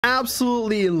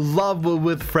Absolutely in love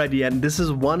with Freddy, and this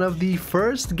is one of the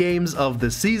first games of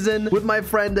the season with my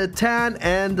friend Tan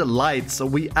and Light. So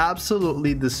we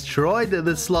absolutely destroyed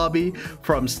this lobby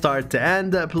from start to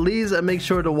end. Please make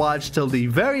sure to watch till the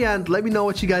very end. Let me know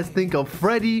what you guys think of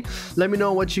Freddy. Let me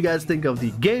know what you guys think of the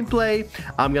gameplay.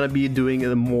 I'm gonna be doing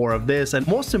more of this, and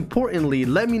most importantly,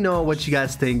 let me know what you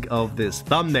guys think of this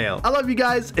thumbnail. I love you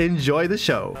guys. Enjoy the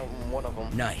show. One of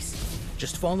them. Nice.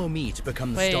 Just follow me to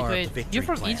become the star of the victory You're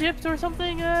from plan. Egypt or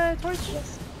something, Torch?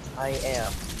 Yes, I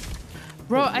am.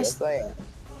 Bro, Yes, I am.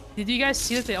 Did you guys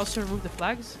see that they also removed the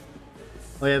flags?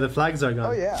 Oh yeah, the flags are gone.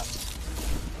 Oh yeah.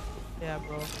 Yeah,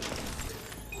 bro.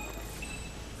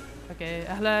 Okay,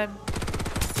 Ahlan.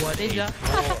 What a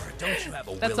Ninja. roar. Don't you have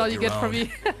a That's will all of you your get from own?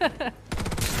 me.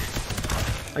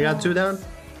 I got 2 down.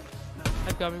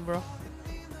 I'm coming, bro.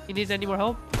 You need any more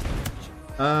help?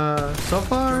 So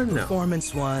far, no.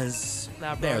 Performance was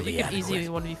Nah, bro. barely You can adequate. easy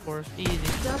 1v4. Easy.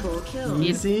 Double kill.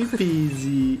 Easy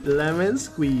peasy, lemon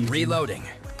squeeze. Reloading.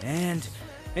 And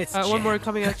it's One more jammed.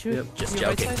 coming at you. Yep. Just Your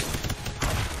right joking.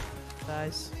 side.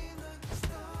 Nice.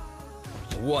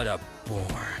 What a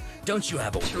bore. Don't you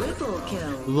have a will? Triple kill.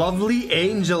 Lovely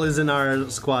Angel is in our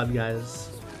squad, guys.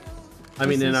 I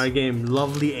mean, in our game,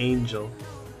 Lovely Angel.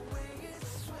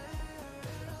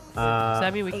 Does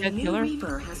that mean we can't kill her?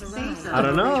 Reaper has arrived. I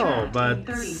don't know, but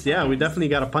yeah, we definitely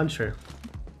gotta punch her.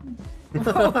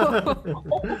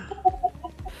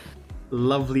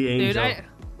 Lovely Angel. Dude,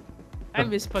 I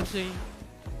miss punching.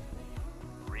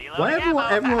 Why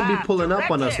everyone be pulling up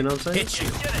on us, you know what I'm saying? Hit you.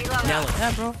 Now let's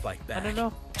Yeah, bro. fight I back. don't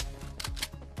know.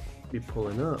 Be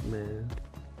pulling up, man.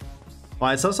 Oh,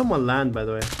 I saw someone land, by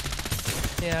the way.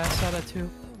 Yeah, I saw that too.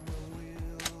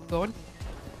 Going?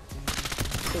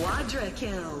 Quadra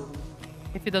kill.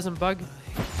 If it doesn't bug.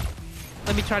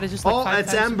 Let me try to just like Oh, 5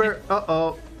 it's times. Amber.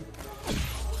 Uh-oh.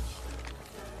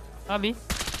 On me.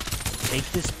 Take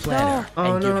this planner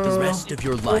Oh, and give no. the rest of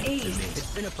your life to me. Ace.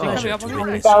 It's been a coming pleasure up on to me.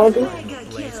 witness Mega your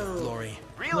blaze of kill. glory.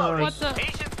 Nice. What the?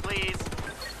 Patience, please.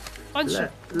 Punch!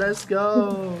 Let's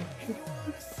go.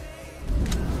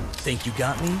 Think you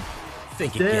got me?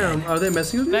 Think Damn, again. are they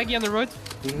messing with me? Maggie on the road.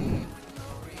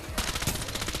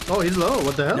 Oh, he's low.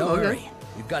 What the hell? No Okay. hurry.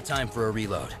 We've got time for a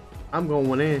reload. I'm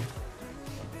going in.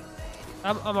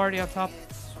 I'm already on top.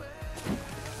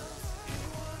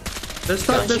 They're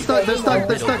stuck, they're stuck, they're stuck,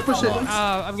 they're stuck. Push it.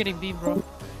 I'm getting beamed, bro.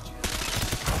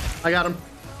 I got him.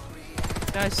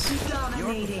 Nice. Your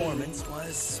Dominating. performance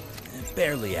was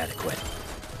barely adequate.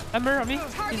 Ember on me.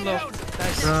 He's low.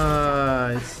 Nice.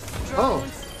 Nice. Oh.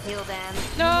 Heal them.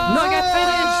 No, I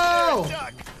got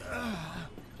finished.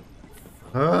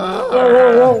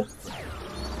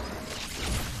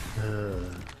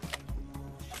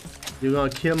 You gonna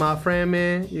kill my friend,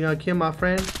 man? You gonna kill my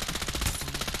friend?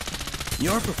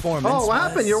 Your performance Oh, what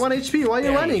happened? was You're 1 HP. Why are you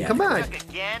very running? Come back.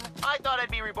 Again? I thought I'd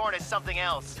be reborn as something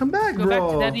else. Come back, Go back to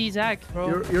bro. Daddy Zach,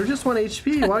 bro. You're just 1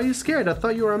 HP. Why are you scared? I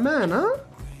thought you were a man, huh?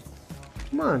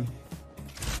 Come on.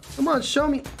 Come on, show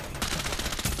me.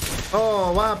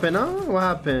 Oh, what happened, huh? What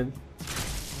happened?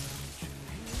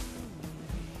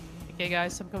 Okay,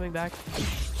 guys, I'm coming back.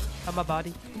 On my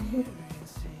body.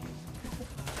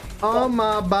 Oh,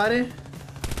 my body.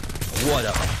 What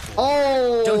a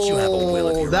Oh, Don't you have a will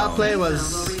of your that own? play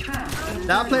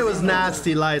was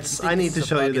nasty, Lights. I need to It's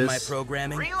a show you bug in my this.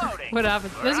 programming. Reloading. What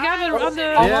happened? There's a guy on the.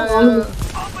 Yeah. Open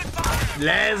fire.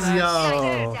 Let's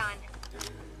go.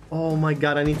 Oh my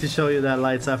god, I need to show you that,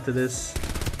 Lights, after this.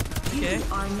 Okay. You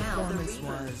are now the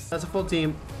Reaper. That's a full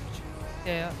team.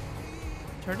 Yeah.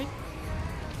 Turning?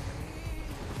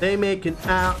 They making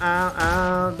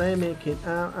ow. They making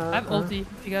ow. I have ulti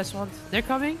if you guys want. They're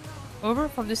coming over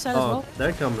from this side as Oh, well.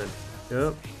 they're coming.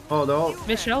 Yep. Oh, they're all.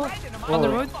 Michelle on the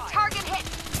road. Target hit.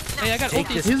 Hey, I got Take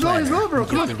ulti. this He's low, planner he's low, bro. and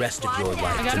Come give on. the rest of your I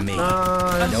life got to him. me.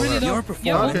 I'm No, really low. your Yo,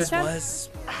 performance okay. was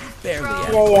barely Oh.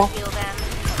 adequate. Heal them.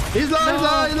 He's low, he's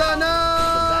low, he's low. No.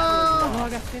 Oh, I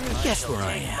got finished. Guess where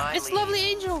I am. It's Lovely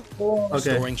Angel. Okay.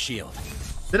 Restoring shield.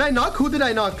 Did I knock? Who did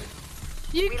I knock?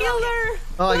 You killed her.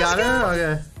 Oh, I got her.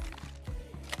 Okay.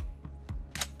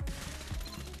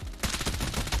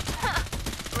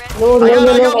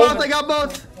 I got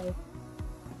both.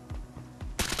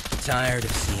 Tired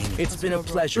of seeing. It's been a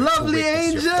pleasure Lovely to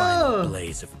witness your final angel.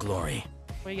 blaze of glory.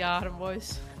 We got him,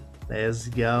 boys. Let's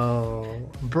go.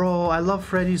 Bro, I love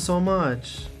Freddy so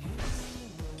much.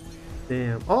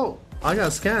 Damn. Oh, I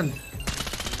got scanned.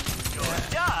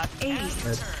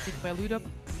 Ace. Pick my loot up.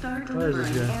 Start Where is this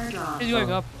delivering guy? airdrop. He's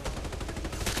going up.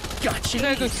 Gotcha. He's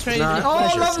gonna go straight Nah. into the Oh,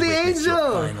 Pleasure to lovely witness your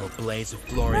angel. Final blaze of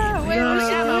glory. No.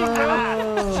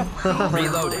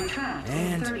 Reloading. Trapped in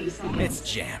And 30 seconds. it's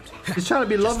jammed. He's trying to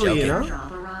be lovely, you know?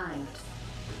 Airdrop arrived.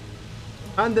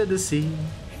 Under the sea.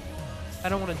 I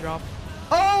don't want to drop.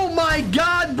 Oh my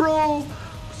god, bro!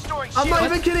 Restoring I'm not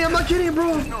shield. even kidding. I'm not kidding,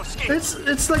 bro. No escape.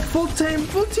 It's like full team,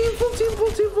 full team, full team,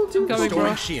 full team, full team. Going,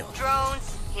 bro. Restoring shield.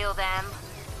 Drones, heal them.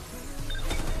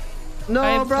 No,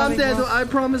 I am bro, I'm coming, dead. bro. I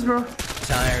promise, bro.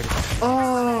 Tired.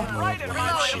 Oh, Right in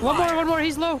my shield. One more.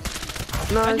 He's low.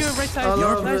 nice. you're right side. I Your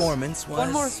love Nice. it. Performance was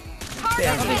One more.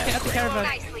 barely At the adequate. caravan.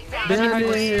 Nicely done. Behind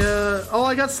Behind me. Oh,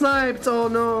 I got sniped. Oh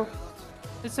no.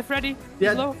 It's a Freddy. Yeah.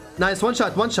 He's low. Nice. One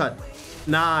shot. One shot.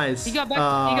 Nice. He got back.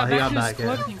 He got back. He was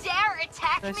Yeah. floating. Dare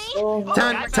attack Nice.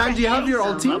 me? Tan, do you have your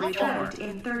ulti? Report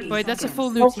in 30 Wait, that's a seconds.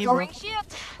 full new team, bro. Restoring shield.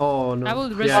 Oh no. I will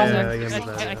risk yeah, Zach.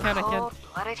 yeah, I can't.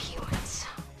 Cold-blooded humans.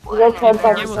 Your turn, Game will take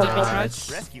Pakistan. us, right?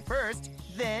 Nice. Rescue first,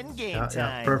 then game Yeah,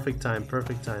 time. perfect time.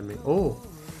 Perfect timing. Oh,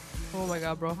 Oh my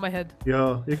god, bro. My head.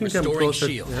 yo, you can come Restoring closer.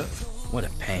 shield. Yeah. What a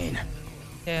pain.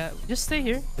 Yeah, just stay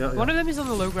here. Yeah, One yeah. of them is on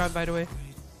the low ground, by the way.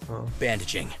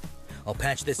 Bandaging. I'll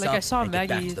patch this Like up I saw and get back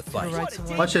Maggie to to the the fight. right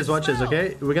somewhere. Watch this,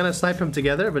 okay? We're gonna snipe him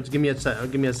together, but give me a sec.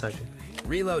 Give me a second.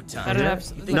 Reload I time. don't have. You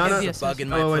Like, think No, there's no. a bug in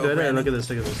my Oh wait, programming? look at this.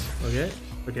 Look at this. Okay.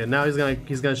 Okay. Now he's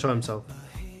gonna show himself.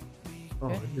 Oh,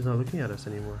 Okay. he's not looking at us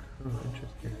anymore. Oh,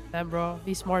 interesting. Damn, bro.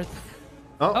 Be smart.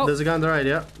 Oh, Oh. there's a guy on the right.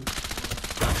 Yeah.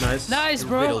 Nice. Nice,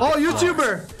 bro. Riddled. Oh,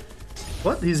 YouTuber.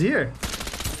 What? He's here.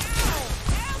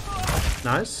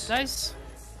 Nice. Nice.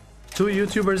 Two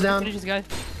YouTubers down. Finish this guy.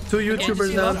 Two YouTubers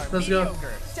see down. that? Let's go.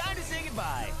 Time to say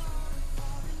goodbye.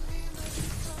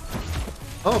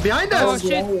 Oh, behind Oh us.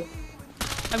 shit.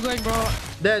 I'm going, bro.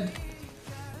 Dead.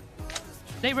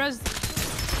 They res.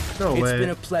 No It's way. been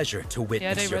a pleasure to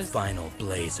witness they your res- final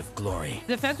blaze of glory.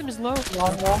 The Phantom is low.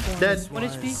 Dead. 1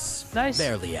 HP. Nice.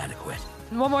 Barely adequate.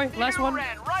 And one more. Last one.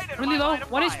 Ran right into Really my low. line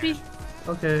of 1 fire. HP.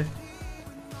 Okay.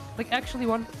 Like actually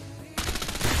one.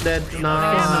 Dead.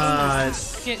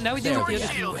 Nice. Okay, now we deal with the Barely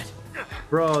other two. adequate.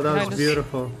 Bro, that Behind was us.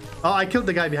 beautiful. Oh, I killed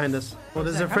the guy behind us. Oh,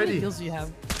 there's a How many Freddy. kills do you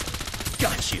have?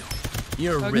 Got you.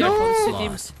 You're Okay, riddled no. with No.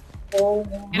 flaws.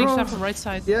 Getting Bro. shot from right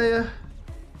side. Yeah, yeah.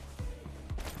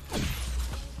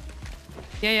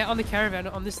 Yeah, on the caravan,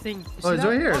 on this thing. You Oh, see he's that?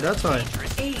 right here. That's why.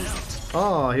 Ace.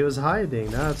 Oh, he was hiding.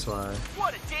 That's why.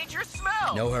 What a dangerous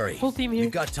smell. No hurry. Full team here.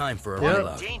 We've got time for a Yeah.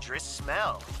 reload. Dangerous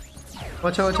smell.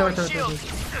 Watch out, watch out, watch out. Shield. Watch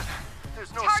out.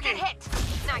 There's no Target escape.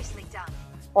 hit. Nicely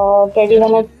done. Ready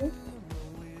number 2.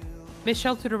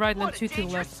 Michelle to the right and then What a 2 to the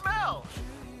dangerous left. smell.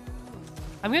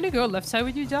 I'm gonna go left side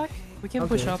with you, Jack. We can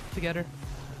push Okay. up together.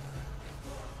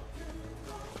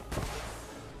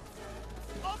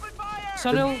 Open fire.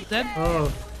 Sunil, dead.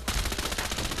 Oh.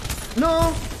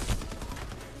 No.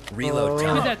 Reload Oh. Two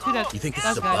time. dead, 2 dead. You think this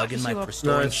Last is a guy, bug in my Silo.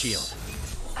 restoring Nice. shield?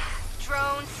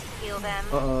 Drones, heal them.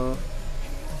 Uh-oh.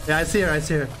 Yeah, I see her. I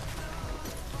see her.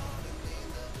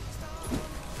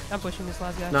 I'm pushing this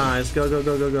last guy. Nice. Go, go,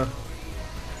 go, go, go.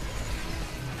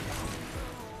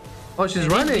 Oh, she's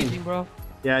He's running. leaving, bro.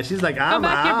 Yeah, she's like, I'm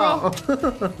back here, out.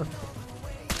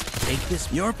 Take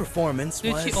this. Your performance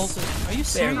Dude, was she ulted. Are you barely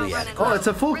serious? adequate. Oh, it's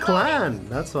a full clan.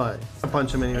 That's why. I'll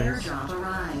punch him anyways. Airdrop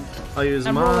arrived. I'll use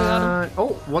I'm rolling on mine. Oh,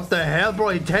 what the hell, bro?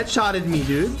 He headshotted me,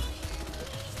 dude.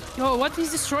 Yo, what?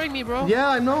 He's destroying me, bro. Yeah,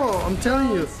 I know. I'm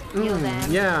telling you. Heal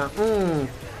them. Yeah.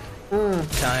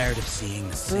 Tired of seeing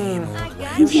the same old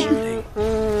way of shooting.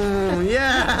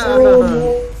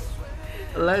 Yeah.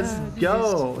 Let's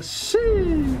go.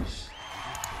 Sheesh.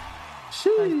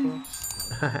 Sheesh.